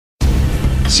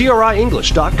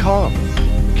CRIEnglish.com,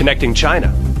 connecting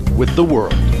China with the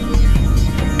world.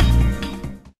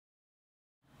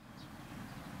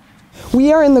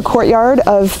 We are in the courtyard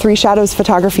of Three Shadows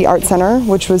Photography Art Center,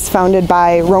 which was founded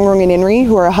by Rongrong and Inri,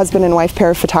 who are a husband and wife pair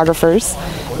of photographers.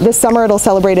 This summer it'll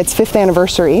celebrate its 5th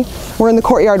anniversary. We're in the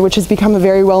courtyard, which has become a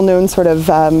very well-known sort of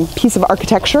piece of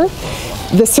architecture.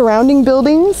 The surrounding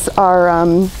buildings are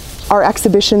our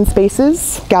exhibition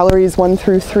spaces, galleries 1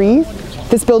 through 3.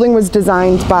 This building was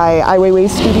designed by Ai Weiwei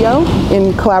Studio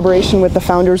in collaboration with the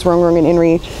founders Rongrong and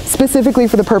Inri, specifically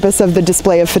for the purpose of the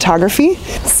display of photography.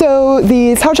 So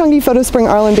the Caochangdi Photo Spring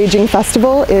Arles and Beijing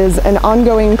Festival is an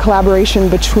ongoing collaboration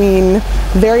between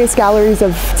various galleries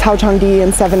of Caochangdi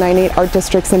and 798 art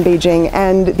districts in Beijing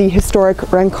and the historic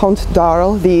Rencontre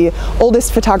d'Arles, the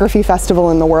oldest photography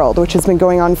festival in the world, which has been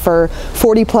going on for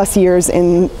 40 plus years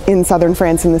in southern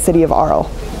France in the city of Arles.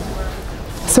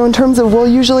 So in terms of, we'll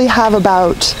usually have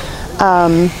about,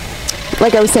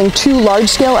 like I was saying, 2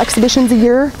 large-scale exhibitions a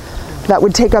year that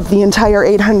would take up the entire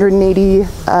 880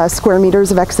 square meters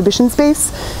of exhibition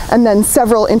space, and then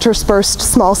several interspersed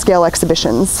small-scale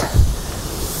exhibitions.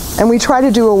 And we try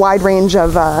to do a wide range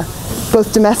of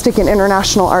both domestic and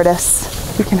international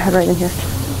artists. We can head right in here.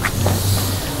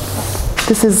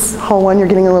 This is Hall 1. You're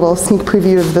getting a little sneak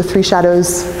preview of the Three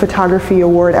Shadows Photography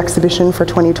Award exhibition for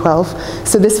 2012.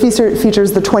 So this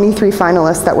features the 23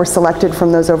 finalists that were selected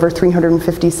from those over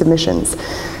 350 submissions.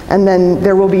 And then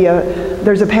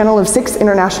there's a panel of 6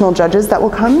 international judges that will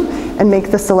come and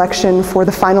make the selection for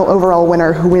the final overall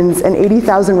winner, who wins an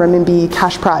 80,000 renminbi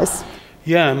cash prize.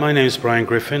 Yeah, my name is Brian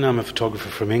Griffin. I'm a photographer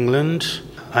from England.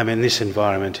 I mean, this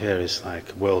environment here is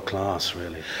like world class,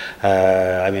 really.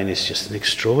 I mean, it's just an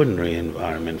extraordinary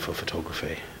environment for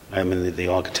photography. I mean, the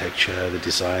architecture, the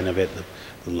design of it,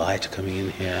 the light coming in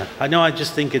here. I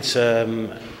just think it's,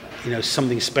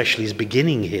 something special is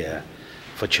beginning here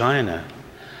for China.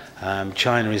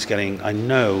 China is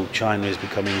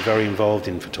becoming very involved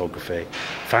in photography,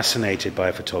 fascinated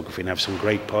by photography, and have some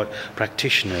great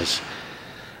practitioners.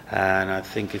 And I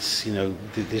think it's,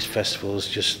 this festival is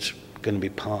just going to be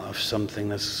part of something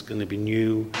that's going to be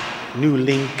new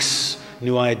links,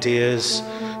 new ideas,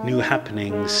 new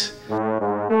happenings.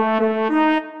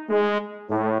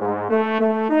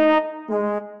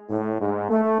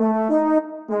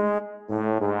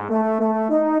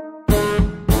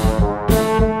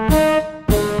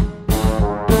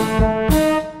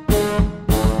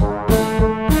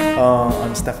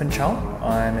 I'm Stephen Chow.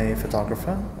 I'm a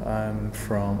photographer. I'm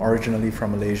originally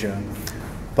from Malaysia,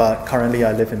 but currently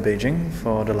I live in Beijing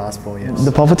for the last 4 years.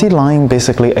 The poverty line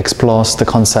basically explores the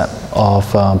concept of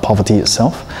poverty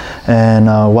itself, and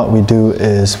what we do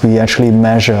is we actually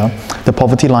measure the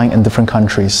poverty line in different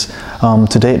countries.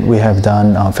 To date we have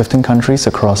done 15 countries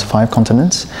across 5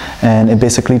 continents, and it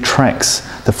basically tracks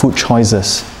the food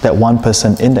choices that one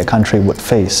person in that country would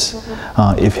face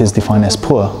if he's defined as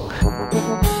poor.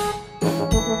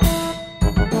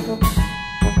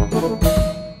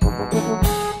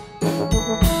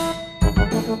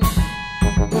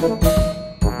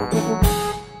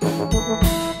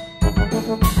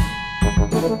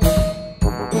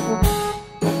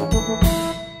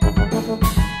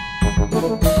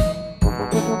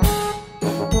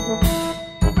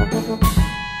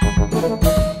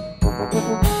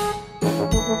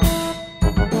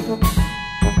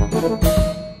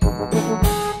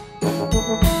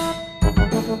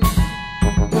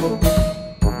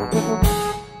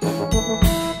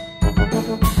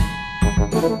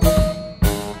 Thank you.